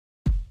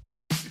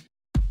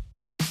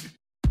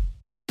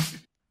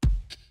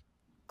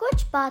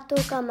कुछ बातों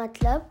का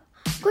मतलब,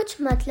 कुछ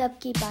मतलब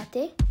की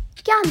बातें,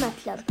 क्या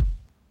मतलब?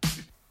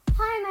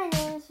 Hi, my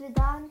name is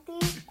Vedanti,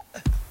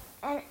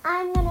 and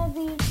I'm gonna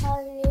be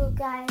telling you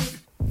guys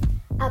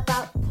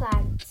about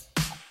plants.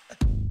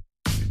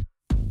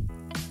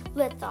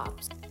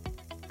 Lithops.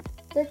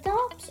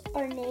 Lithops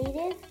are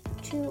native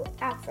to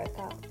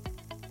Africa.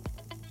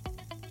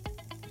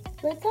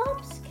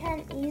 Lithops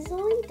can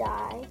easily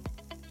die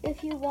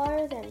if you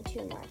water them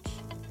too much,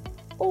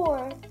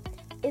 or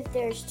if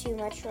there's too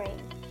much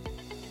rain.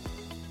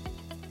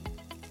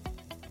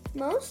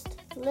 Most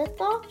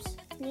lithops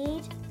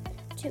need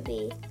to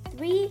be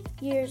 3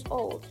 years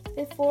old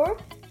before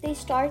they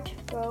start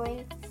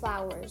growing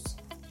flowers.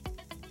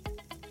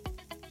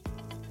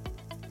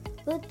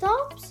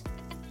 Lithops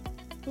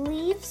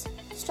leaves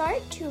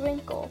start to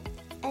wrinkle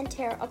and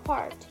tear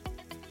apart.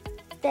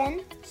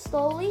 Then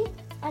slowly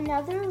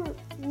another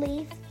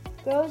leaf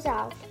grows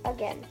out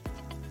again.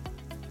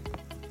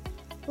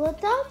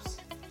 Lithops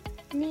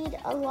need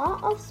a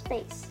lot of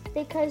space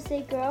because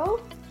they grow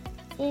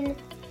in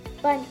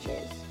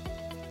bunches.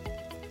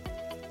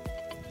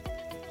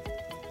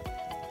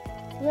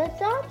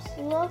 Lithops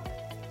look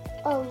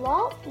a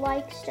lot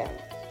like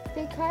stones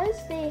because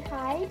they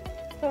hide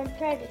from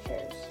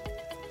predators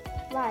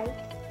like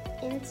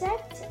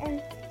insects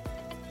and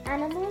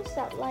animals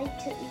that like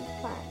to eat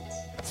plants.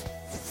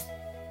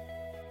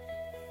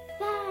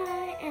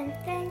 Bye, and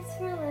thanks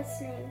for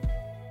listening.